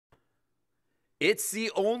It's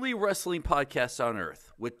the only wrestling podcast on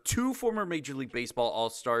earth with two former Major League Baseball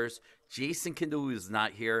All-Stars, Jason Kendall, who is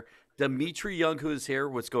not here, Dimitri Young, who is here.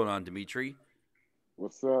 What's going on, Dimitri?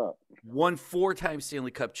 What's up? One four-time Stanley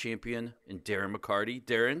Cup champion, and Darren McCarty.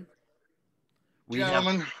 Darren?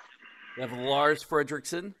 Gentlemen. We have Lars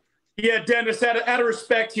Frederiksen. Yeah, Dennis, out of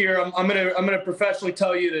respect here, I'm gonna professionally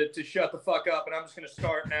tell you to shut the fuck up, and I'm just gonna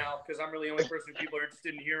start now because I'm really the only person people are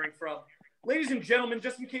interested in hearing from. Ladies and gentlemen,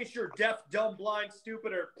 just in case you're deaf, dumb, blind,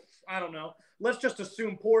 stupid, or I don't know, let's just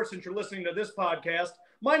assume poor since you're listening to this podcast.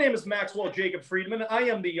 My name is Maxwell Jacob Friedman. I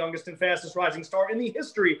am the youngest and fastest rising star in the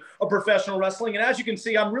history of professional wrestling, and as you can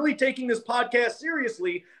see, I'm really taking this podcast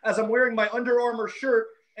seriously as I'm wearing my Under Armour shirt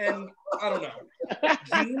and I don't know,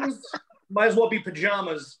 jeans. Might as well be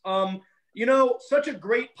pajamas. You know, such a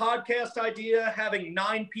great podcast idea, having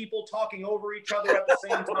 9 people talking over each other at the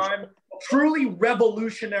same time. Truly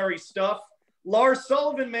revolutionary stuff. Lars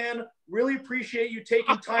Sullivan, man, really appreciate you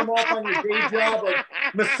taking time off on your day job of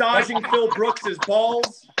massaging Phil Brooks's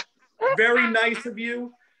balls. Very nice of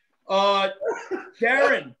you.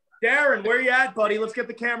 Darren, where you at, buddy? Let's get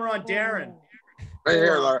the camera on Darren. Right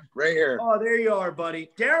here, Lars. Right here. Oh, there you are,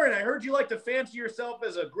 buddy. Darren, I heard you like to fancy yourself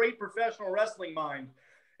as a great professional wrestling mind.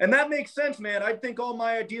 And that makes sense, man. I think all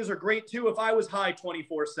my ideas are great, too, if I was high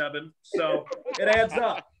 24/7. So it adds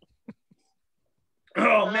up.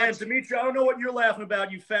 Oh, man, Dimitri, I don't know what you're laughing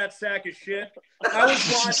about, you fat sack of shit. I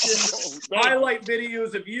was watching highlight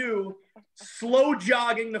videos of you slow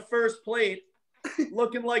jogging the first plate,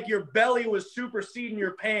 looking like your belly was superseding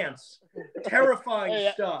your pants.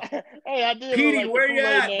 Terrifying stuff. Hey, I did. Petey, where you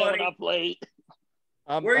at, buddy?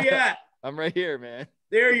 Where you at? I'm right here, man.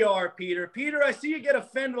 There you are, Peter. Peter, I see you get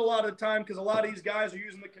offended a lot of the time because a lot of these guys are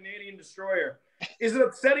using the Canadian Destroyer. Is it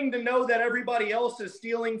upsetting to know that everybody else is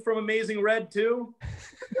stealing from Amazing Red too?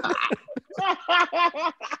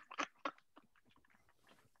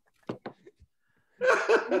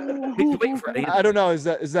 I don't know. Is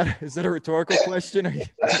that a rhetorical question? Are you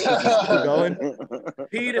going?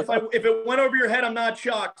 Pete, if it went over your head, I'm not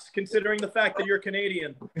shocked, considering the fact that you're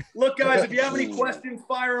Canadian. Look, guys, if you have any questions,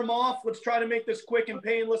 fire them off. Let's try to make this quick and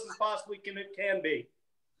painless as possibly it can be.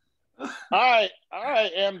 All right,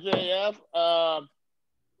 MJF.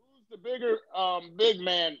 Who's the bigger big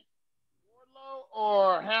man, Wardlow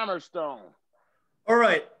or Hammerstone? All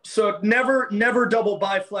right, so never double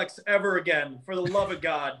biflex ever again, for the love of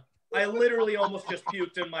God. I literally almost just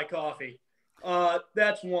puked in my coffee.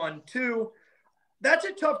 That's one. 2, that's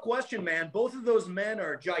a tough question, man. Both of those men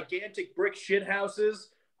are gigantic brick shit houses.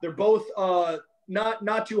 They're both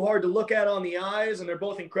not too hard to look at on the eyes, and they're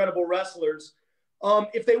both incredible wrestlers.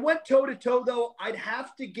 If they went toe-to-toe, though, I'd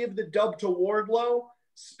have to give the dub to Wardlow,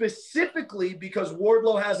 specifically because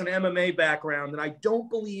Wardlow has an MMA background, and I don't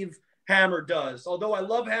believe Hammer does, although I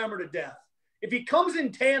love Hammer to death. If he comes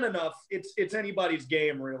in tan enough, it's anybody's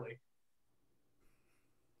game, really.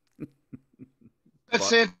 But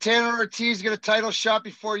Santana Ortiz get a title shot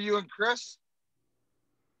before you and Chris?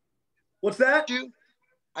 What's that?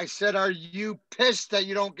 I said, are you pissed that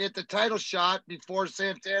you don't get the title shot before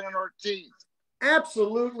Santana and Ortiz?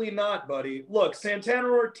 Absolutely not, buddy. Look, Santana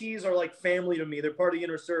and Ortiz are like family to me. They're part of the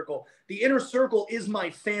Inner Circle. The Inner Circle is my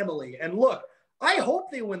family. And look, I hope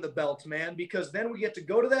they win the belts, man, because then we get to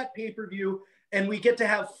go to that pay-per-view and we get to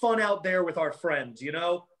have fun out there with our friends, you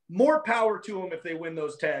know? More power to them if they win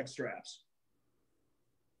those tag straps.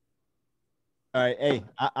 All right, hey,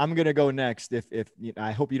 I'm gonna go next. If you know,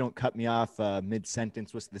 I hope you don't cut me off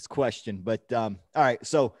mid-sentence with this question, but all right,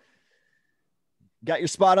 so got your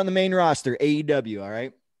spot on the main roster, AEW, all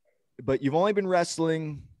right, but you've only been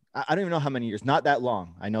wrestling. I don't even know how many years. Not that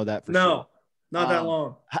long. I know that for sure. No, not that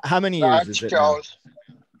long. How many years is it now?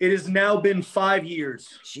 It has now been 5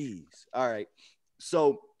 years. Jeez. All right.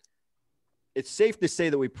 So it's safe to say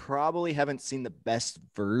that we probably haven't seen the best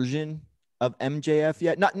version of MJF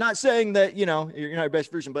yet. Not saying that, you know, you're not your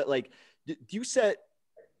best version, but like, do you set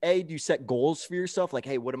goals for yourself? Like,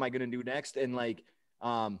 hey, what am I going to do next? And like,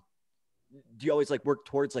 do you always like work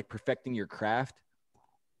towards like perfecting your craft?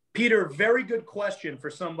 Peter, very good question for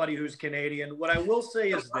somebody who's Canadian. What I will say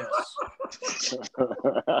is this.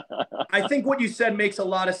 I think what you said makes a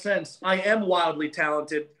lot of sense. I am wildly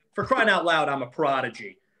talented. For crying out loud, I'm a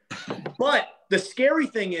prodigy. But the scary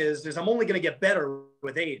thing is I'm only going to get better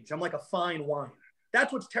with age. I'm like a fine wine.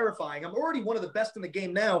 That's what's terrifying. I'm already one of the best in the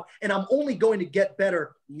game now, and I'm only going to get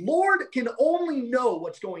better. Lord can only know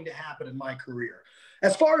what's going to happen in my career.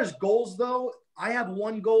 As far as goals, though, I have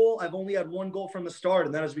one goal. I've only had one goal from the start,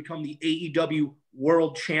 and that has become the AEW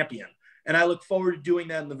World Champion. And I look forward to doing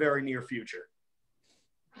that in the very near future.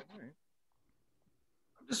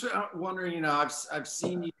 Just wondering, I've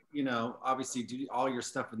seen you, obviously do all your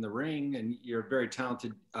stuff in the ring, and you're a very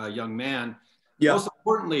talented young man. Yeah. Most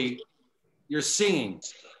importantly, you're singing.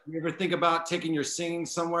 You ever think about taking your singing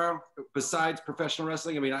somewhere besides professional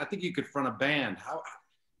wrestling? I mean, I think you could front a band.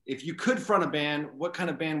 If you could front a band, what kind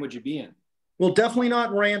of band would you be in? Well, definitely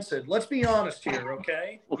not Rancid. Let's be honest here,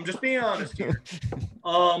 okay? I'm just being honest here.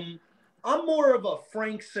 I'm more of a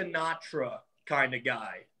Frank Sinatra kind of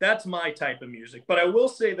guy. That's my type of music. But I will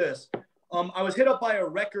say this. I was hit up by a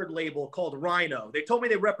record label called Rhino. They told me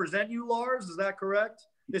they represent you, Lars. Is that correct?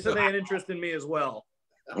 They said they had interest in me as well.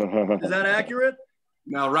 Is that accurate?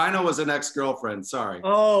 No, Rhino was an ex-girlfriend. Sorry.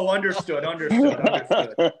 Oh, understood.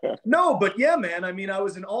 No, but yeah, man. I mean, I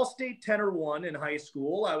was an all-state tenor 1 in high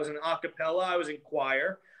school. I was in a cappella. I was in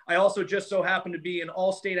choir. I also just so happened to be an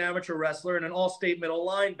all-state amateur wrestler and an all-state middle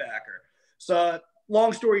linebacker. So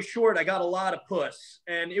long story short, I got a lot of puss,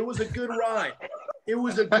 and it was a good ride. It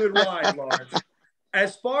was a good ride, Lars.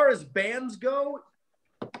 As far as bands go,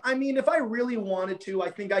 I mean, if I really wanted to, I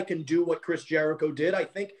think I can do what Chris Jericho did. I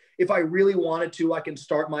think if I really wanted to, I can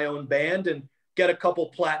start my own band and get a couple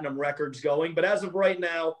platinum records going. But as of right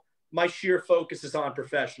now, my sheer focus is on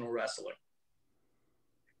professional wrestling.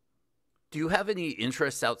 Do you have any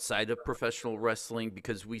interests outside of professional wrestling?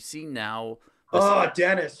 Because we see now. Oh,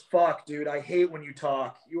 Dennis, fuck, dude. I hate when you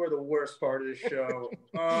talk. You are the worst part of this show.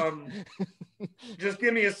 Just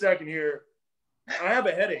give me a second here. I have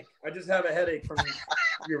a headache. I just have a headache from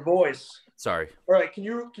your voice. Sorry. All right, can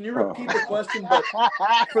you repeat the question? But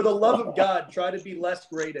for the love of God, try to be less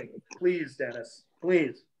grating. Please, Dennis.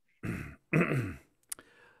 Please. Do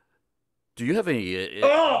you have any...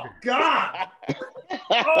 Oh, God.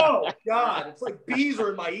 Oh, God. It's like bees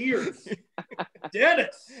are in my ears.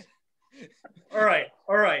 Dennis. All right.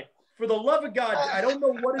 For the love of God, I don't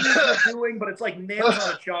know what it is you're doing, but it's like nails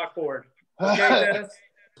on a chalkboard. Okay, Dennis?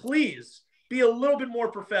 Please be a little bit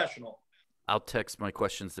more professional. I'll text my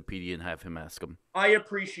questions to PD and have him ask them. I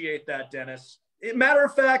appreciate that, Dennis. Matter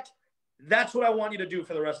of fact, that's what I want you to do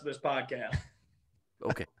for the rest of this podcast.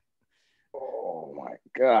 Okay. Oh, my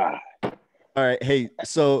God. All right. Hey,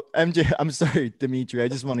 so MJ, I'm sorry, Dimitri. I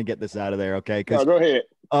just want to get this out of there, okay? No, go ahead.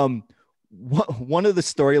 One of the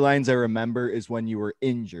storylines I remember is when you were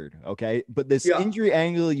injured, okay? But this injury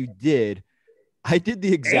angle you did, I did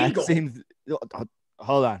the exact same.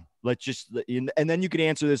 Hold on. Let's just, and then you can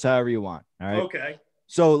answer this however you want. All right. Okay.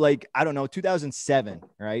 So like, I don't know, 2007,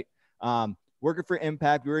 right? Working for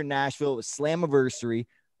Impact. We were in Nashville. It was Slammiversary.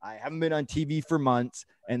 I haven't been on TV for months,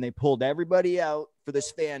 and they pulled everybody out for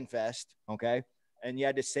this fan fest. Okay. And you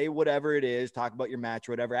had to say whatever it is, talk about your match,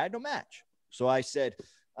 or whatever. I had no match. So I said,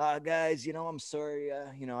 guys, I'm sorry.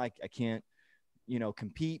 I can't,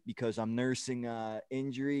 compete because I'm nursing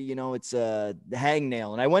injury. It's the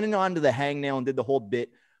hangnail. And I went on to the hangnail and did the whole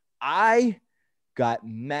bit. I got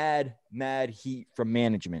mad heat from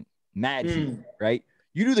management. Mad heat, right?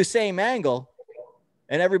 You do the same angle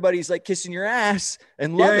and everybody's like kissing your ass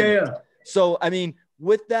and loving it. So, I mean,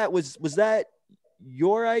 with that, was that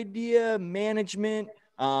your idea, management?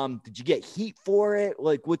 Did you get heat for it?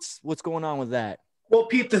 Like, what's going on with that? Well,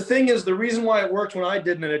 Pete, the thing is, the reason why it worked when I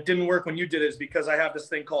did and it didn't work when you did is because I have this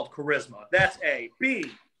thing called charisma. That's A. B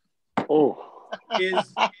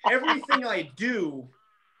is everything I do,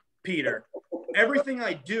 Peter, everything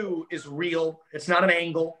I do is real. It's not an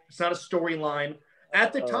angle. It's not a storyline.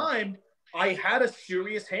 At the time, I had a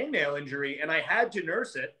serious hangnail injury, and I had to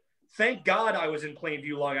nurse it. Thank God I was in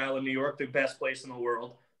Plainview, Long Island, New York, the best place in the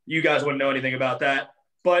world. You guys wouldn't know anything about that.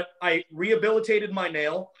 But I rehabilitated my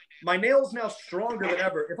nail. My nail is now stronger than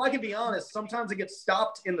ever. If I can be honest, sometimes I get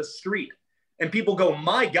stopped in the street, and people go,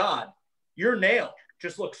 my God, your nail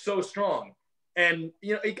just looks so strong. And,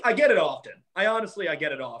 I get it often. I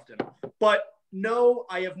get it often. But no,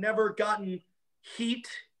 I have never gotten heat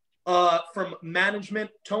from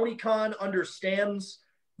management. Tony Khan understands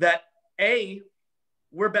that, A,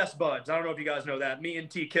 we're best buds. I don't know if you guys know that. Me and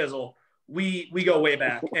T. Kizzle, we go way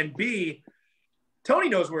back. And B, Tony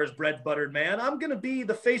knows where his bread's buttered, man. I'm going to be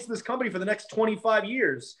the face of this company for the next 25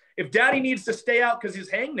 years. If Daddy needs to stay out because his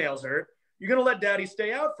hangnails hurt, you're going to let Daddy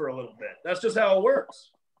stay out for a little bit. That's just how it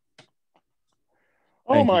works.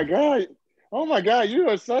 Oh, my God. Oh, my God. You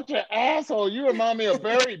are such an asshole. You remind me of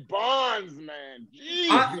Barry Bonds, man.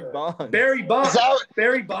 Jeez. Barry Bonds?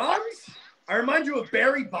 Barry Bonds? I remind you of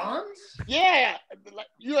Barry Bonds? Yeah.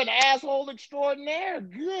 You're an asshole extraordinaire.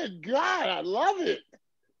 Good God. I love it.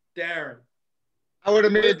 Darren. I would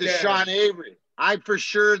have made the Sean Avery. I'm for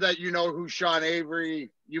sure that you know who Sean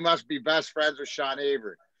Avery. You must be best friends with Sean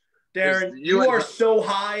Avery. Darren, you are so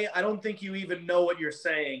high. I don't think you even know what you're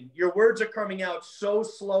saying. Your words are coming out so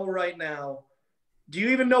slow right now. Do you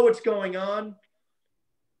even know what's going on?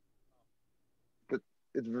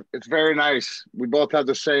 It's very nice. We both have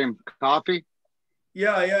the same coffee.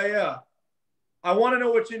 Yeah. I want to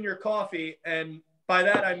know what's in your coffee, and by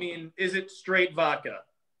that I mean, is it straight vodka?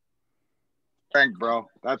 Frank, bro,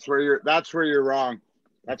 that's where you're wrong.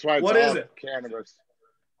 That's why it's What is it? Cannabis.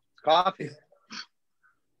 It's coffee.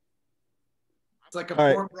 It's like a All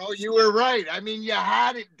right. form. Bro, you were right. I mean, you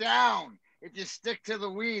had it down. If you stick to the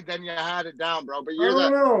weed, then you had it down, bro. But I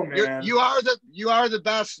don't know, man. you are the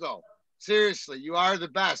best, though. Seriously, you are the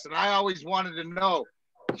best. And I always wanted to know,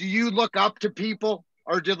 do you look up to people,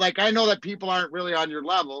 or I know that people aren't really on your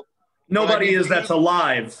level. Nobody is that's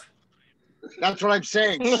alive. That's what I'm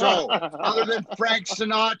saying. So, other than Frank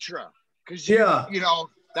Sinatra, because you know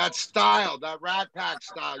that style, that Rat Pack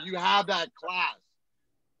style, you have that class.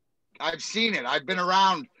 I've seen it. I've been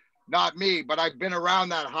around, not me, but I've been around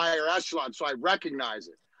that higher echelon, so I recognize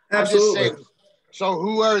it. Absolutely. I'm just saying, so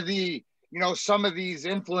who are the, some of these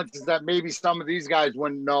influences that maybe some of these guys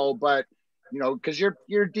wouldn't know, but, because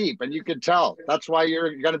you're deep and you can tell. That's why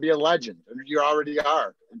you're going to be a legend, and you already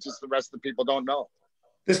are. It's just the rest of the people don't know.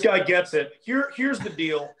 This guy gets it. Here's the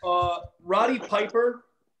deal. Roddy Piper,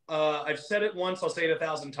 I've said it once, I'll say it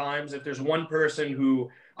 1,000 times. If there's one person who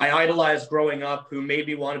I idolized growing up who made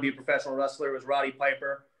me want to be a professional wrestler, it was Roddy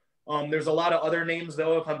Piper. There's a lot of other names,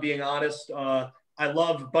 though, if I'm being honest. I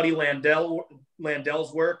love Buddy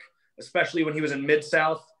Landel's work, especially when he was in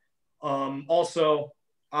Mid-South. Also,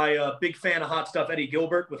 I big fan of Hot Stuff Eddie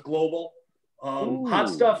Gilbert with Global. Hot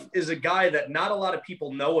Stuff is a guy that not a lot of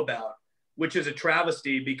people know about, which is a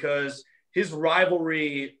travesty because his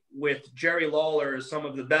rivalry with Jerry Lawler is some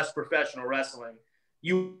of the best professional wrestling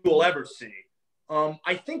you will ever see.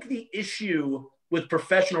 I think the issue with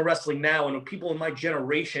professional wrestling now, and what people in my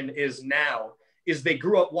generation is they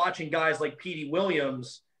grew up watching guys like Petey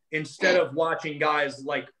Williams instead of watching guys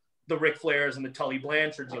like the Ric Flairs and the Tully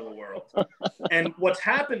Blanchards of the world. And what's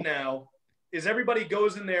happened now is everybody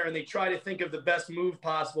goes in there and they try to think of the best move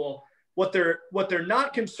possible. What they're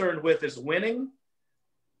not concerned with is winning.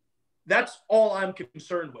 That's all I'm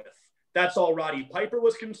concerned with. That's all Roddy Piper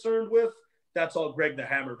was concerned with. That's all Greg the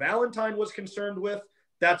Hammer Valentine was concerned with.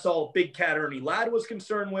 That's all Big Cat Ernie Ladd was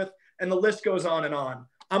concerned with. And the list goes on and on.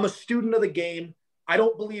 I'm a student of the game. I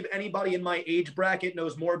don't believe anybody in my age bracket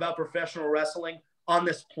knows more about professional wrestling on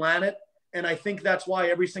this planet. And I think that's why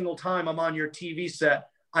every single time I'm on your TV set,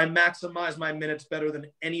 I maximize my minutes better than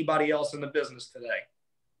anybody else in the business today.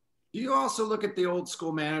 Do you also look at the old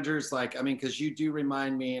school managers? Because you do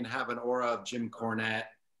remind me and have an aura of Jim Cornette.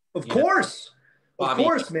 Of course,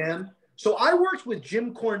 man. So I worked with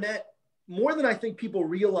Jim Cornette more than I think people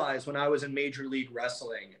realize when I was in Major League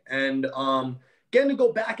Wrestling. And getting to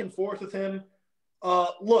go back and forth with him.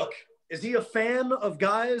 Look, is he a fan of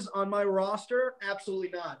guys on my roster?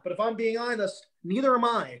 Absolutely not. But if I'm being honest, neither am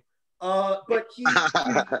I. But he's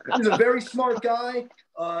a very smart guy.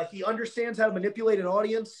 He understands how to manipulate an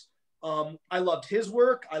audience. I loved his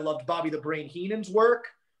work. I loved Bobby the Brain Heenan's work.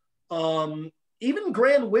 Even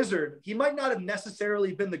Grand Wizard, he might not have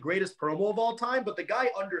necessarily been the greatest promo of all time, but the guy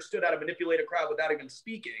understood how to manipulate a crowd without even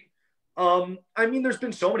speaking. There's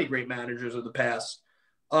been so many great managers of the past.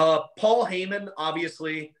 Paul Heyman,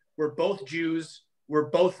 obviously, we're both Jews. We're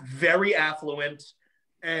both very affluent,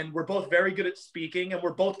 and we're both very good at speaking, and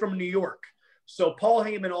we're both from New York. So Paul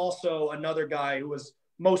Heyman, also another guy who was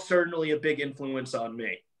most certainly a big influence on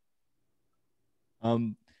me.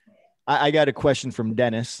 I got a question from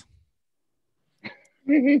Dennis.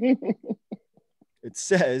 It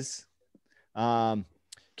says, can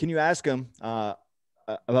you ask him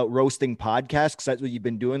about roasting podcasts? Because that's what you've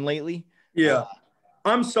been doing lately. Yeah.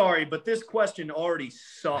 I'm sorry, but this question already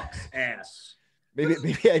sucks ass.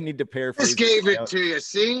 Maybe I need to paraphrase. Just gave it to you.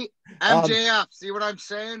 See? MJF. See what I'm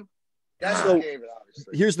saying? So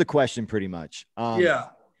here's the question pretty much.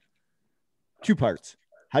 Two parts.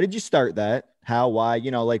 How did you start that? How, why,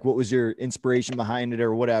 what was your inspiration behind it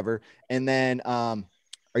or whatever? And then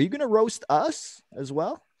are you going to roast us as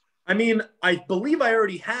well? I believe I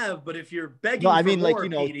already have, but if you're begging for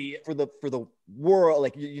more, Petey, for the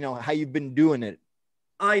world, how you've been doing it.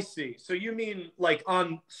 I see. So you mean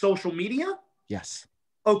on social media? Yes.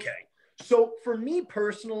 Okay. So for me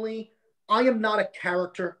personally, I am not a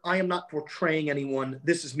character. I am not portraying anyone.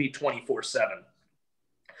 This is me 24/7.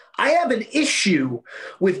 I have an issue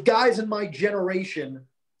with guys in my generation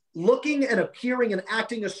looking and appearing and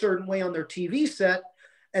acting a certain way on their TV set.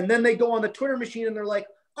 And then they go on the Twitter machine and they're like,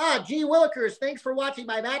 gee Willikers, thanks for watching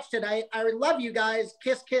my match tonight. I love you guys.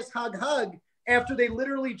 Kiss, kiss, hug, hug. After they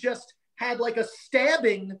literally just had a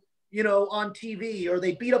stabbing, on TV, or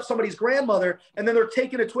they beat up somebody's grandmother. And then they're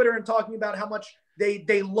taking to Twitter and talking about how much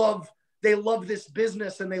they love this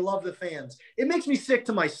business and they love the fans. It makes me sick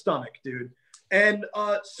to my stomach, dude. And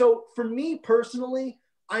so for me personally,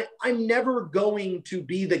 I'm never going to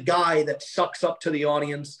be the guy that sucks up to the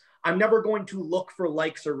audience. I'm never going to look for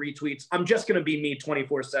likes or retweets. I'm just going to be me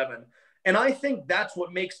 24/7. And I think that's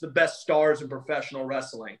what makes the best stars in professional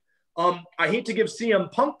wrestling. I hate to give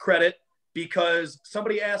CM Punk credit because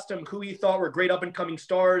somebody asked him who he thought were great up-and-coming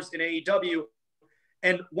stars in AEW.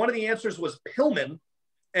 And one of the answers was Pillman.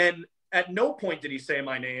 And at no point did he say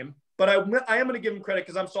my name. But I am going to give him credit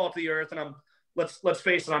because I'm salt of the earth and let's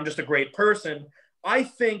face it, I'm just a great person. I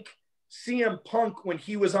think CM Punk, when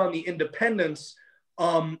he was on the independents,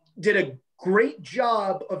 did a great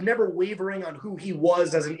job of never wavering on who he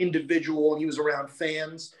was as an individual, and he was around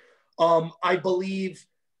fans. I believe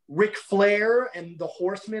Ric Flair and the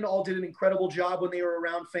Horsemen all did an incredible job when they were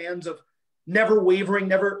around fans of never wavering,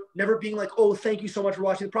 never being like, oh, thank you so much for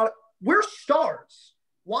watching the product. We're stars.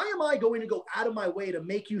 Why am I going to go out of my way to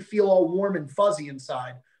make you feel all warm and fuzzy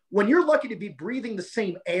inside when you're lucky to be breathing the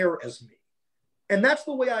same air as me? And that's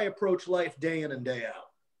the way I approach life day in and day out.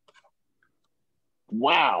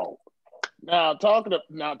 Wow. Now talking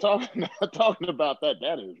about that,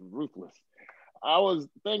 that is ruthless. I was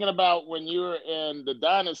thinking about when you were in the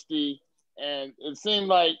Dynasty and it seemed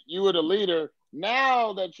like you were the leader.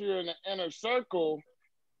 Now that you're in the inner circle,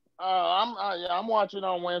 I'm watching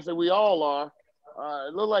on Wednesday. We all are.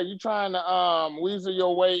 It looks like you're trying to weasel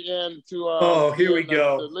your way into here we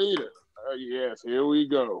go. The leader. Yes, here we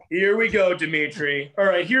go. Here we go, Dimitri. All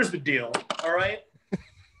right, here's the deal. All right.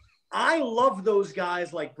 I love those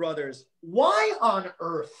guys like brothers. Why on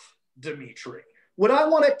earth, Dimitri, would I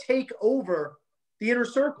want to take over the inner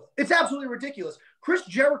circle? It's absolutely ridiculous. Chris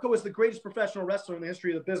Jericho is the greatest professional wrestler in the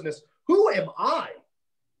history of the business. Who am I?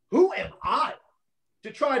 Who am I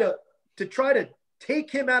to try to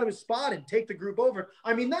take him out of his spot and take the group over?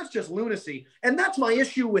 I mean, that's just lunacy. And that's my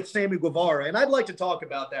issue with Sammy Guevara. And I'd like to talk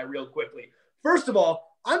about that real quickly. First of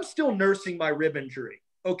all, I'm still nursing my rib injury,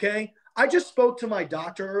 okay? I just spoke to my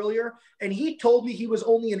doctor earlier, and he told me he was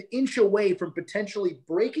only an inch away from potentially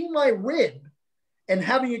breaking my rib and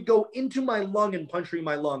having it go into my lung and puncturing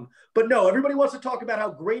my lung. But no, everybody wants to talk about how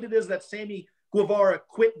great it is that Sammy Guevara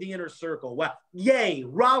quit the inner circle. Wow. Yay,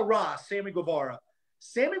 rah, rah, Sammy Guevara.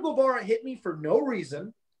 Sammy Guevara hit me for no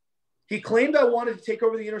reason. He claimed I wanted to take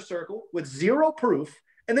over the inner circle with zero proof.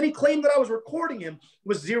 And then he claimed that I was recording him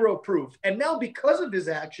with zero proof. And now because of his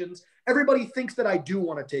actions, everybody thinks that I do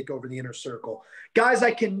want to take over the inner circle. Guys,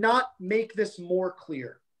 I cannot make this more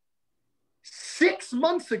clear. 6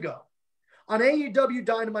 months ago on AEW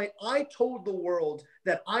Dynamite, I told the world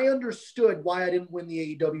that I understood why I didn't win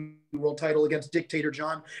the AEW world title against Dictator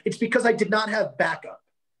John. It's because I did not have backup.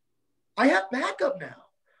 I have backup now.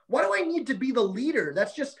 Why do I need to be the leader?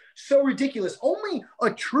 That's just so ridiculous. Only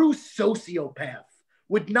a true sociopath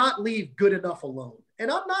would not leave good enough alone.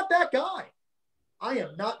 And I'm not that guy. I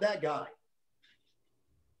am not that guy.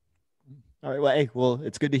 All right. Well,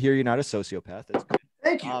 it's good to hear you're not a sociopath. That's good.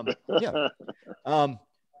 Thank you. Yeah.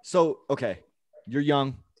 So, okay. You're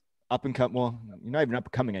young, up and coming. Well, you're not even up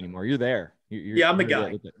and coming anymore. You're there. Yeah, I'm the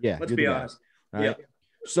guy. Yeah. Let's be honest. All right.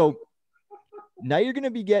 So now you're going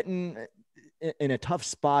to be getting in a tough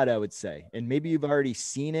spot, I would say. And maybe you've already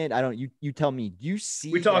seen it. You tell me, do you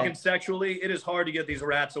see? We talking sexually? It is hard to get these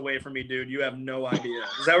rats away from me, dude. You have no idea.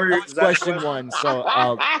 Is that where you're? Question one. So,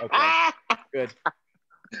 okay. Good.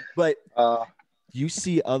 But do you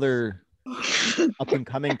see other up and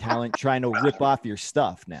coming talent trying to rip off your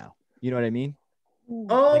stuff now? You know what I mean?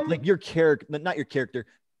 Like your character, not your character.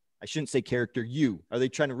 I shouldn't say character. You. Are they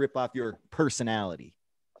trying to rip off your personality?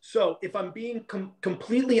 So if I'm being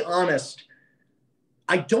completely honest,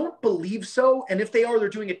 I don't believe so. And if they are, they're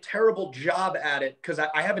doing a terrible job at it because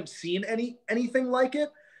I haven't seen anything like it.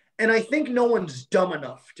 And I think no one's dumb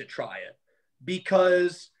enough to try it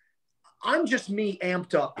because I'm just me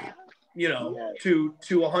amped up, to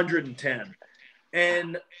 110.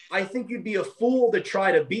 And I think you'd be a fool to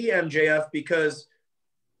try to be MJF because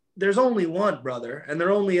there's only one, brother, and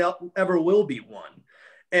there only ever will be one.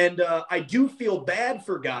 And I do feel bad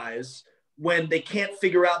for guys when they can't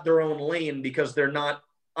figure out their own lane because they're not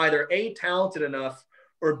either A, talented enough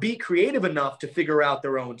or B, creative enough to figure out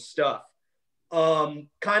their own stuff. Kind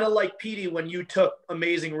of like Petey when you took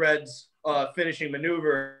Amazing Red's finishing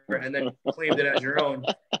maneuver and then claimed it as your own.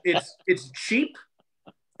 It's cheap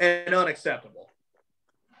and unacceptable.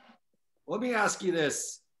 Let me ask you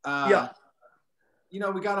this. Yeah. We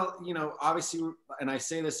got to, obviously, and I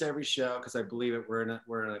say this every show because I believe it. We're in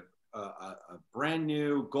a brand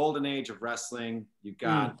new golden age of wrestling. You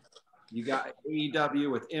got AEW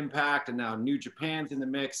with Impact, and now New Japan's in the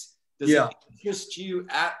mix. Does it interest you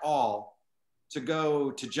at all to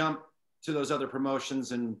jump to those other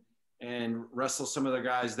promotions and wrestle some of the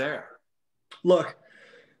guys there? Look,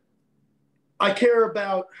 I care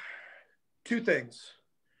about two things: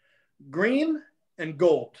 green and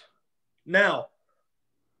gold. Now,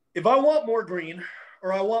 if I want more green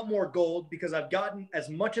or I want more gold because I've gotten as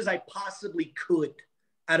much as I possibly could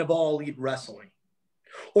out of All Elite Wrestling,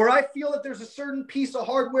 or I feel that there's a certain piece of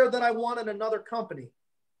hardware that I want in another company,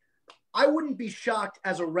 I wouldn't be shocked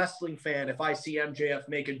as a wrestling fan if I see MJF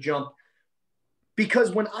make a jump,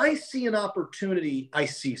 because when I see an opportunity, I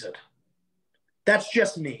seize it. That's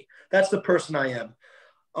just me. That's the person I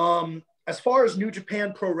am. As far as New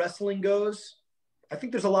Japan Pro Wrestling goes, I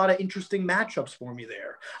think there's a lot of interesting matchups for me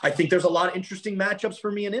there. I think there's a lot of interesting matchups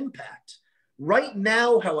for me in Impact. Right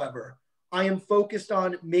now, however, I am focused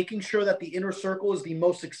on making sure that the Inner Circle is the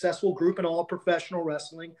most successful group in all professional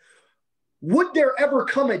wrestling. Would there ever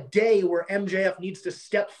come a day where MJF needs to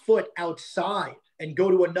step foot outside and go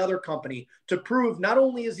to another company to prove not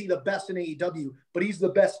only is he the best in AEW, but he's the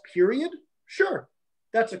best, period? Sure.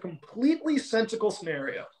 That's a completely sensical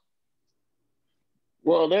scenario.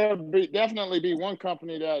 Well, definitely be one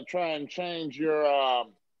company that try and change your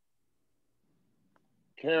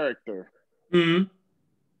character. Mm-hmm.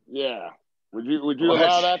 Yeah. Would you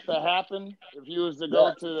allow that to happen if you was to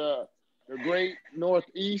go to the great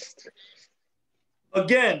Northeast?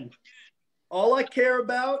 Again, all I care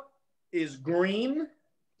about is green.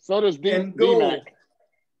 So does and gold.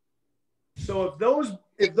 So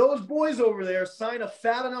if those boys over there sign a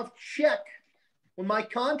fat enough check when my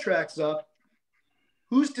contract's up,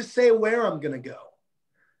 who's to say where I'm going to go?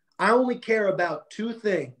 I only care about two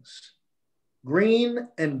things: green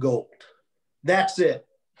and gold. That's it.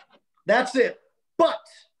 That's it. But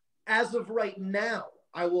as of right now,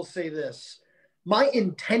 I will say this: my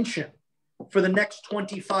intention for the next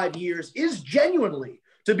 25 years is genuinely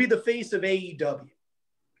to be the face of AEW.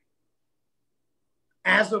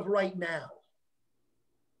 As of right now.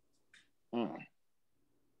 The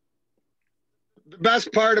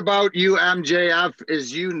best part about you, MJF,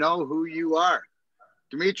 is you know who you are.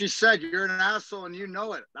 Dimitri said you're an asshole and you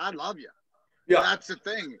know it. I love you. Yeah, that's the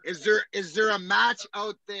thing. Is there a match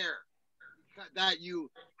out there that you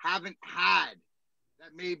haven't had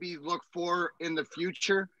that maybe look for in the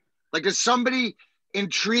future? Like, does somebody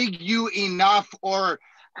intrigue you enough, or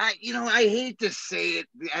I hate to say it,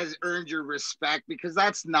 has earned your respect, because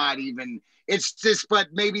that's not even, it's just, but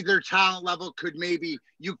maybe their talent level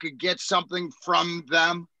you could get something from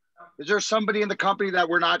them. Is there somebody in the company that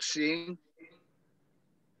we're not seeing?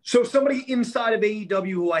 So somebody inside of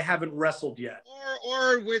AEW who I haven't wrestled yet.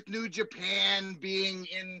 Or with New Japan being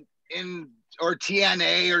in or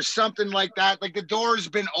TNA or something like that. Like, the door's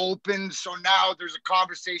been open, so now there's a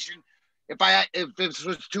conversation. If this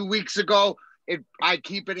was 2 weeks ago, I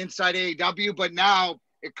keep it inside AEW, but now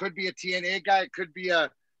it could be a TNA guy, it could be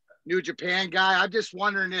a New Japan guy. I'm just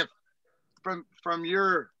wondering if, from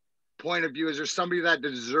your point of view, is there somebody that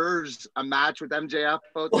deserves a match with MJF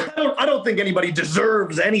out there? Well, I don't think anybody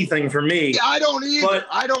deserves anything from me. Yeah, I don't either. But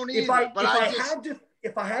I don't either.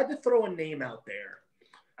 If I had to throw a name out there,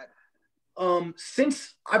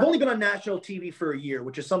 since I've only been on national TV for a year,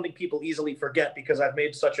 which is something people easily forget because I've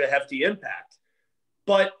made such a hefty impact,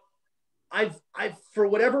 but I've for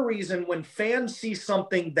whatever reason, when fans see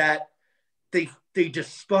something that they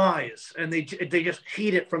despise and they just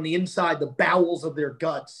hate it from the inside, the bowels of their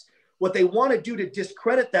guts, what they want to do to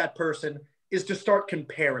discredit that person is to start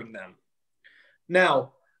comparing them.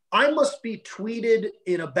 Now, I must be tweeted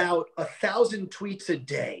in about 1,000 tweets a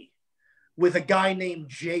day with a guy named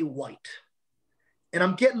Jay White. And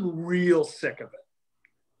I'm getting real sick of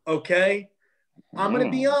it. Okay? I'm going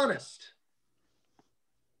to be honest.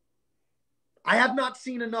 I have not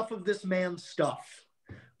seen enough of this man's stuff.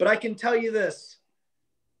 But I can tell you this.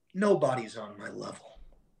 Nobody's on my level.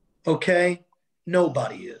 Okay?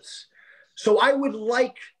 Nobody is. So I would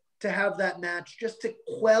like to have that match just to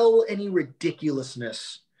quell any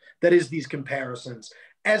ridiculousness that is these comparisons.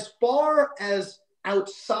 As far as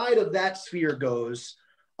outside of that sphere goes,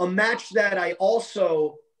 a match that I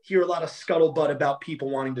also hear a lot of scuttlebutt about people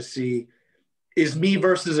wanting to see is me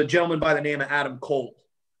versus a gentleman by the name of Adam Cole.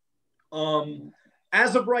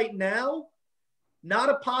 As of right now, not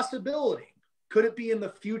a possibility. Could it be in the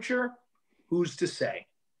future? Who's to say?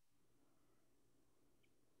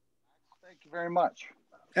 Thank you very much.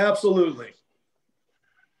 Absolutely.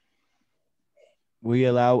 We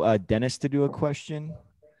allow Dennis to do a question,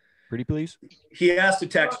 pretty please. He has to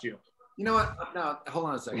text you. You know what? No, hold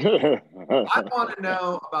on a second. I want to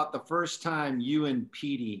know about the first time you and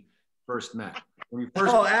Petey first met.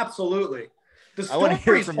 Oh, absolutely. I want to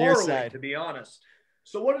hear it from your harrowing, side. to be honest.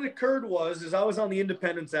 So what had occurred is I was on the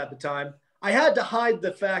independents at the time. I had to hide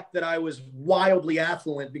the fact that I was wildly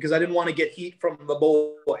affluent because I didn't want to get heat from the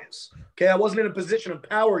boys. Okay, I wasn't in a position of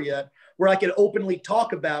power yet where I could openly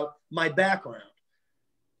talk about my background.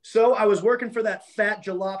 So I was working for that fat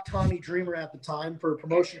jalop Tommy Dreamer at the time for a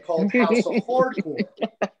promotion called House of Hardcore.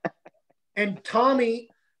 And Tommy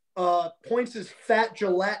points his fat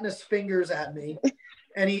gelatinous fingers at me,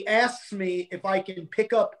 and he asks me if I can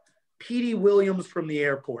pick up Petey Williams from the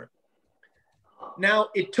airport. Now,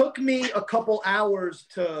 it took me a couple hours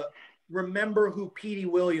to remember who Petey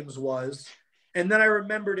Williams was, and then I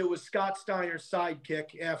remembered it was Scott Steiner's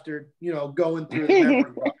sidekick after, going through the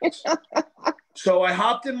memory box. So I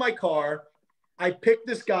hopped in my car. I picked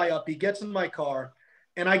this guy up. He gets in my car,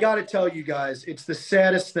 and I got to tell you guys, it's the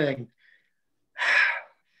saddest thing.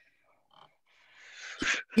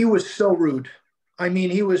 He was so rude. I mean,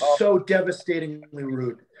 he was so devastatingly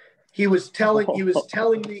rude. He was telling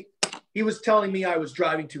me I was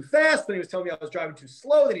driving too fast. Then he was telling me I was driving too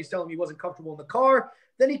slow. Then he's telling me he wasn't comfortable in the car.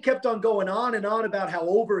 Then he kept on going on and on about how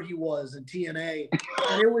over he was in TNA.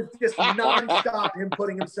 And it was just nonstop him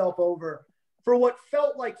putting himself over for what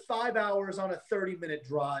felt like 5 hours on a 30-minute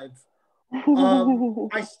drive.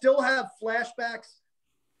 I still have flashbacks.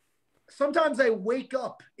 Sometimes I wake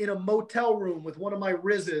up in a motel room with one of my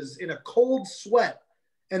Rizzes in a cold sweat.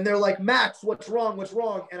 And they're like, Max, what's wrong? What's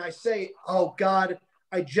wrong? And I say, oh, God,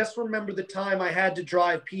 I just remember the time I had to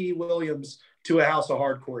drive Petey Williams to a House of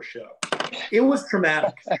Hardcore show. It was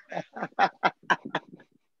traumatic.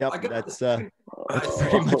 Yep, that's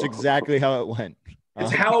pretty much exactly how it went.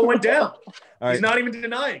 It's how it went down. All right. He's not even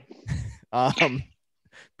denying.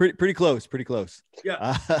 Pretty close.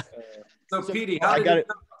 Yeah. So Petey,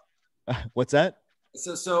 what's that?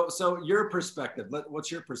 So your perspective. What's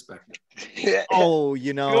your perspective? Oh,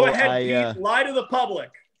 go ahead, Pete. Lie to the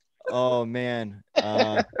public. Oh man.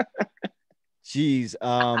 Geez.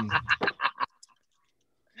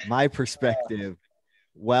 My perspective.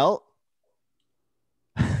 Well,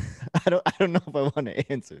 I don't know if I want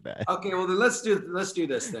to answer that. Okay, well then let's do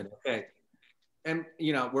this then. Okay. And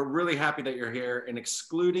we're really happy that you're here. And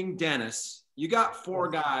excluding Dennis, you got 4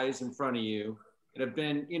 guys in front of you that have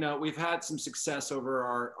been, we've had some success over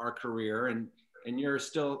our career, and you're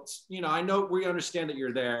still, I know we understand that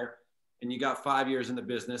you're there, and you got 5 years in the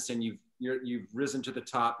business, and you've risen to the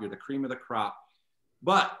top. You're the cream of the crop.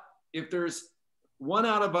 But if there's one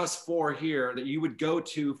out of us 4 here that you would go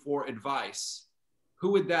to for advice,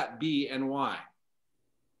 who would that be and why?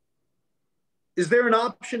 Is there an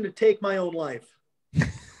option to take my own life?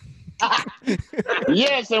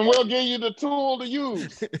 Yes, and we'll give you the tool to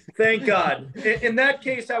use. Thank God. In that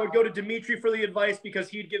case, I would go to Dimitri for the advice because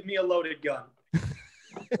he'd give me a loaded gun.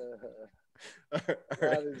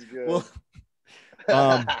 That is good. Well,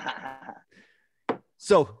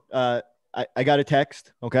 so I got a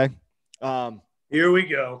text. Okay. Here we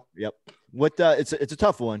go. Yep. It's a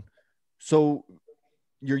tough one. So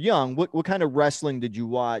you're young. What kind of wrestling did you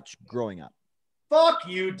watch growing up? Fuck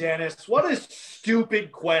you, Dennis. What a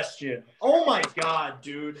stupid question. Oh my God,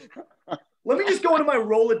 dude. Let me just go into my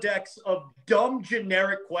Rolodex of dumb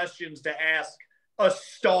generic questions to ask a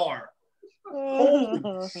star.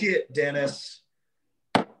 Holy shit, Dennis.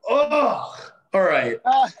 Oh, all right.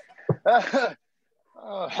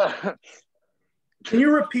 Can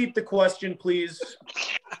you repeat the question, please?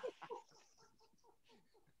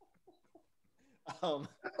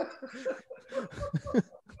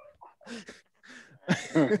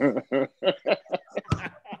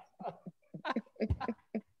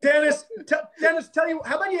 Dennis, tell you,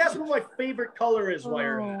 how about you ask what my favorite color is while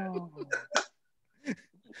you're at it?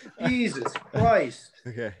 Jesus Christ.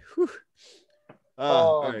 Okay.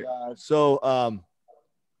 Oh, right. God. So,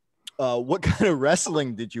 what kind of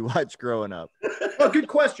wrestling did you watch growing up? Oh, good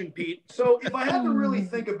question, Pete. So if I had to really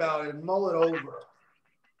think about it and mull it over,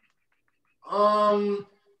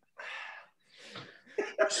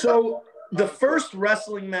 so the first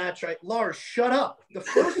wrestling match, Lars, shut up. The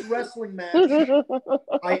first wrestling match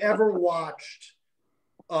I ever watched,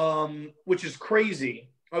 which is crazy.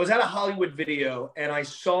 I was at a Hollywood video and I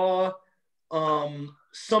saw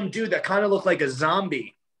some dude that kind of looked like a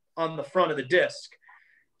zombie on the front of the disc.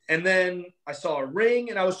 And then I saw a ring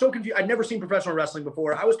and I was so confused. I'd never seen professional wrestling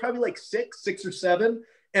before. I was probably like six or seven.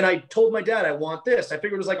 And I told my dad, I want this. I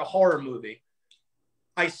figured it was like a horror movie.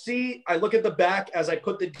 I look at the back as I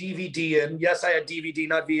put the DVD in. Yes, I had DVD,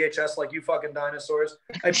 not VHS like you fucking dinosaurs.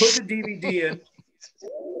 I put the DVD in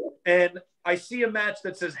and I see a match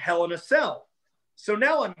that says Hell in a Cell. So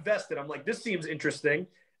now I'm invested. I'm like, this seems interesting.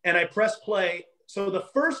 And I press play. So the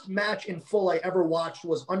first match in full I ever watched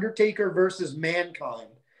was Undertaker versus Mankind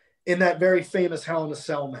in that very famous Hell in a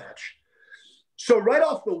Cell match. So right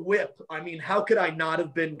off the whip, I mean, how could I not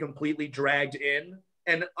have been completely dragged in?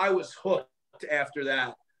 And I was hooked after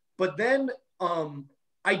that. But then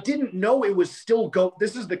I didn't know it was still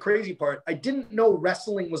this is the crazy part. I didn't know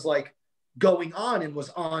wrestling was like going on and was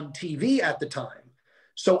on TV at the time.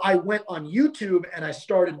 So I went on YouTube and I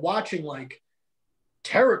started watching like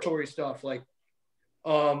territory stuff, like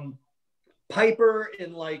Piper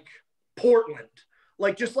in like Portland,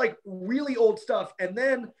 like just like really old stuff. And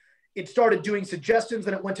then it started doing suggestions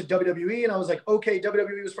and it went to WWE. And I was like, okay,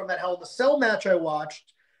 WWE was from that Hell in a Cell match I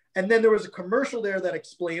watched. And then there was a commercial there that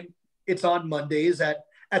explained it's on Mondays at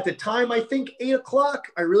the time, I think 8 o'clock.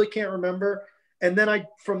 I really can't remember. And then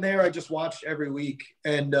from there, I just watched every week.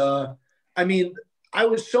 And I mean, I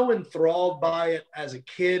was so enthralled by it as a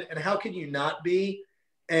kid. And how can you not be?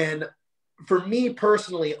 And for me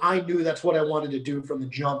personally, I knew that's what I wanted to do from the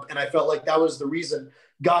jump. And I felt like that was the reason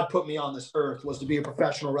God put me on this earth, was to be a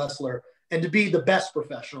professional wrestler and to be the best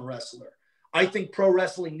professional wrestler. I think pro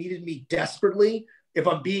wrestling needed me desperately. If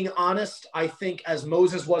I'm being honest, I think as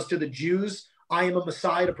Moses was to the Jews, I am a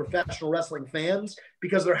Messiah to professional wrestling fans,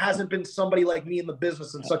 because there hasn't been somebody like me in the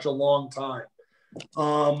business in such a long time.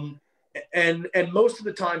 And most of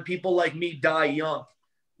the time, people like me die young,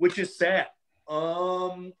 which is sad.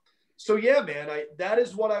 So yeah, man, that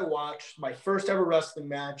is what I watched. My first ever wrestling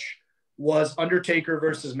match was Undertaker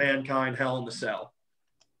versus Mankind, Hell in the Cell.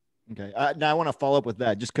 Okay. Now I want to follow up with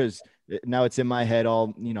that, just because now it's in my head,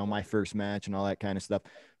 all, my first match and all that kind of stuff.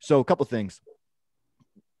 So a couple things.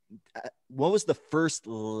 What was the first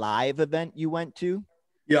live event you went to?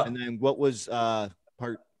 Yeah. And then what was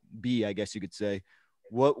part B, I guess you could say?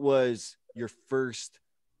 What was your first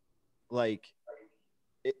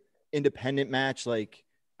independent match? Like,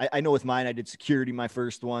 I know with mine, I did security my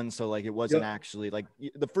first one. So like, it wasn't actually like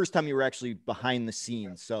the first time you were actually behind the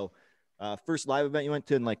scenes. So first live event you went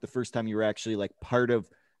to, and like the first time you were actually like part of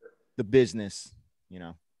the business,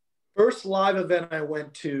 First live event I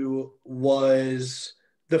went to was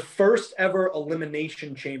the first ever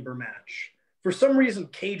Elimination Chamber match. For some reason,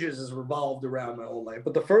 cages has revolved around my whole life,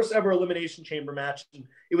 but the first ever Elimination Chamber match,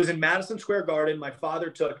 it was in Madison Square Garden. My father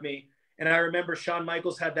took me. And I remember Shawn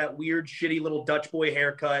Michaels had that weird, shitty little Dutch boy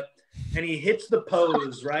haircut, and he hits the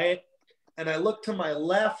pose, right? And I look to my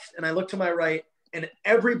left and I look to my right, and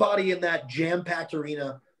everybody in that jam-packed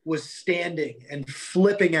arena was standing and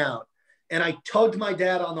flipping out. And I tugged my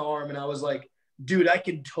dad on the arm and I was like, dude, I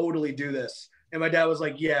can totally do this. And my dad was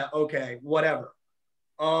like, yeah, okay, whatever.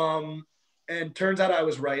 And turns out I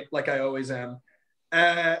was right, like I always am.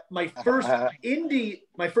 My first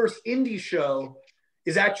indie show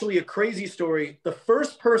is actually a crazy story. The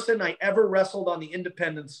first person I ever wrestled on the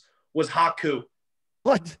independents was Haku.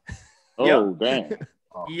 What? Oh, damn.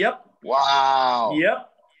 Yep. Wow.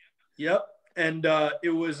 Yep. And it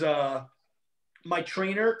was my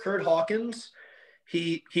trainer, Kurt Hawkins.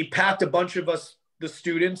 He packed a bunch of us, the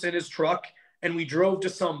students, in his truck, and we drove to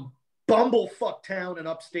some bumblefuck town in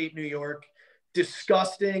upstate New York.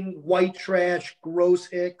 Disgusting, white trash, gross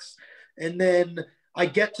hicks. And then I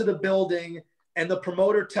get to the building, and the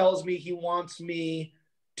promoter tells me he wants me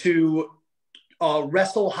to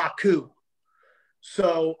wrestle Haku.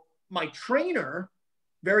 So my trainer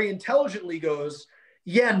very intelligently goes,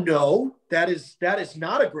 yeah, no, that is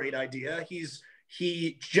not a great idea.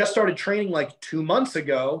 He just started training like 2 months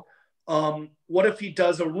ago. What if he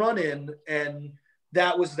does a run-in? And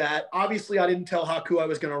that was that. Obviously, I didn't tell Haku I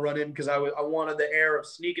was going to run in because I wanted the air of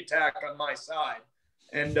sneak attack on my side.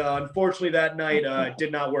 And unfortunately, that night it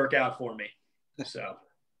did not work out for me. So,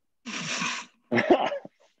 hey,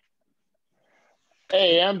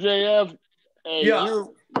 MJF, hey, yeah.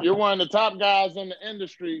 you're one of the top guys in the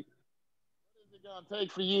industry. What is it going to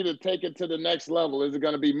take for you to take it to the next level? Is it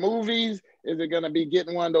going to be movies? Is it going to be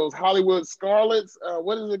getting one of those Hollywood Scarlets?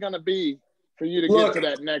 What is it going to be for you to get to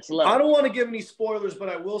that next level? I don't want to give any spoilers, but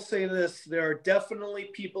I will say this. There are definitely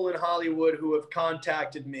people in Hollywood who have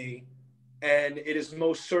contacted me, and it is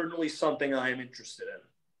most certainly something I am interested in.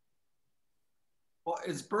 Well,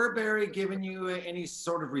 is Burberry giving you any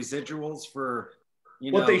sort of residuals for,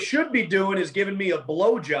 What they should be doing is giving me a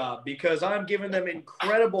blowjob, because I'm giving them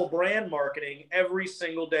incredible brand marketing every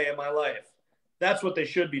single day of my life. That's what they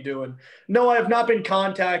should be doing. No, I have not been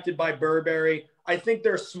contacted by Burberry. I think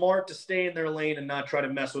they're smart to stay in their lane and not try to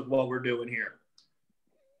mess with what we're doing here.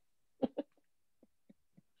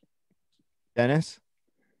 Dennis?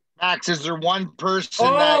 Max, is there one person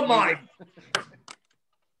Oh, my.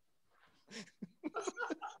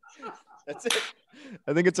 That's it.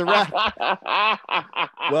 I think it's a wrap.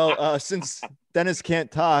 Well, since Dennis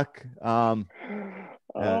can't talk.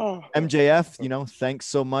 MJF, you know, thanks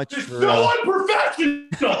so much It's for. so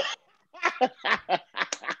unprofessional.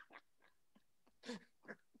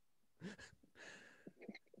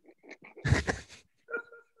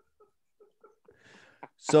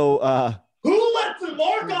 So, Who left the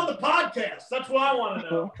mark on the podcast? That's what I want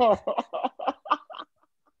to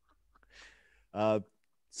know.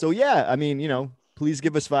 so yeah, I mean, you know, please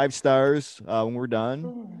give us 5 stars when we're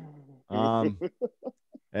done.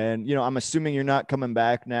 And you know, I'm assuming you're not coming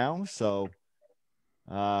back now, so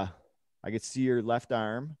I could see your left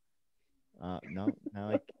arm. No,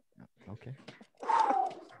 okay.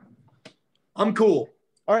 I'm cool.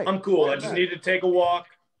 All right, I'm cool. I just need to take a walk.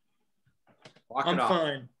 I'm off.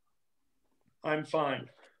 fine. I'm fine.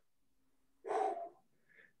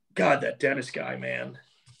 God, that Dennis guy, man.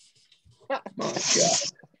 My God.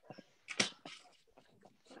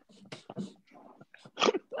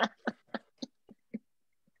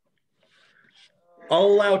 I'll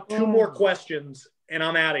allow 2 more questions, and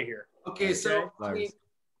I'm out of here. Okay, so I mean,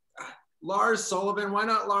 Lars Sullivan. Why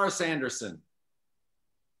not Lars Anderson?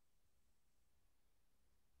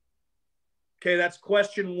 Okay, that's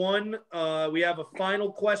question 1. We have a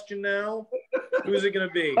final question now. Who's it going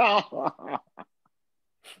to be?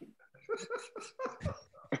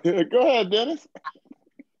 Go ahead, Dennis.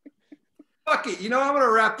 Fuck it. You know, I'm going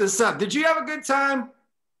to wrap this up. Did you have a good time?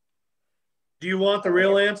 Do you want the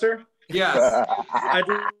real answer? Yes. I'd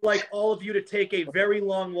like all of you to take a very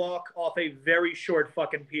long walk off a very short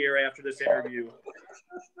fucking pier after this interview.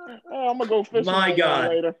 I'm going to go fishing My God.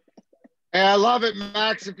 later. Hey, I love it,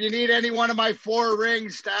 Max. If you need any one of my 4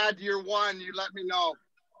 rings to add to your one, you let me know.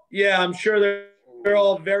 Yeah, I'm sure they're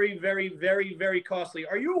all very, very, very, very costly.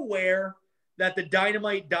 Are you aware that the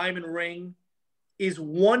Dynamite Diamond ring is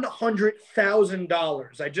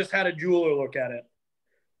 $100,000? I just had a jeweler look at it.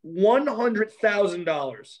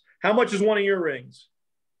 $100,000. How much is one of your rings?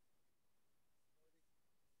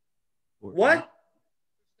 What?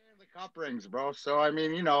 Stanley Cup rings, bro. So, I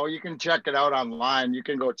mean, you know, you can check it out online. You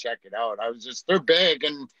can go check it out. They're big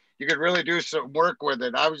and you could really do some work with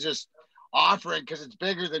it. I was just offering because it's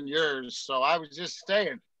bigger than yours. So I was just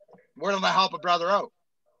saying, willing to help a brother out.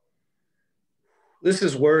 This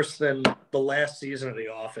is worse than the last season of The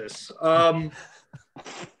Office. Oh,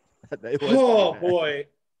 boy.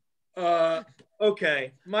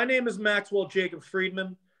 Okay. My name is Maxwell Jacob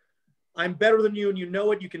Friedman. I'm better than you, and you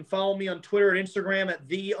know it. You can follow me on Twitter and Instagram at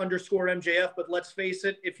 @the_MJF. But let's face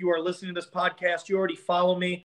it, if you are listening to this podcast, you already follow me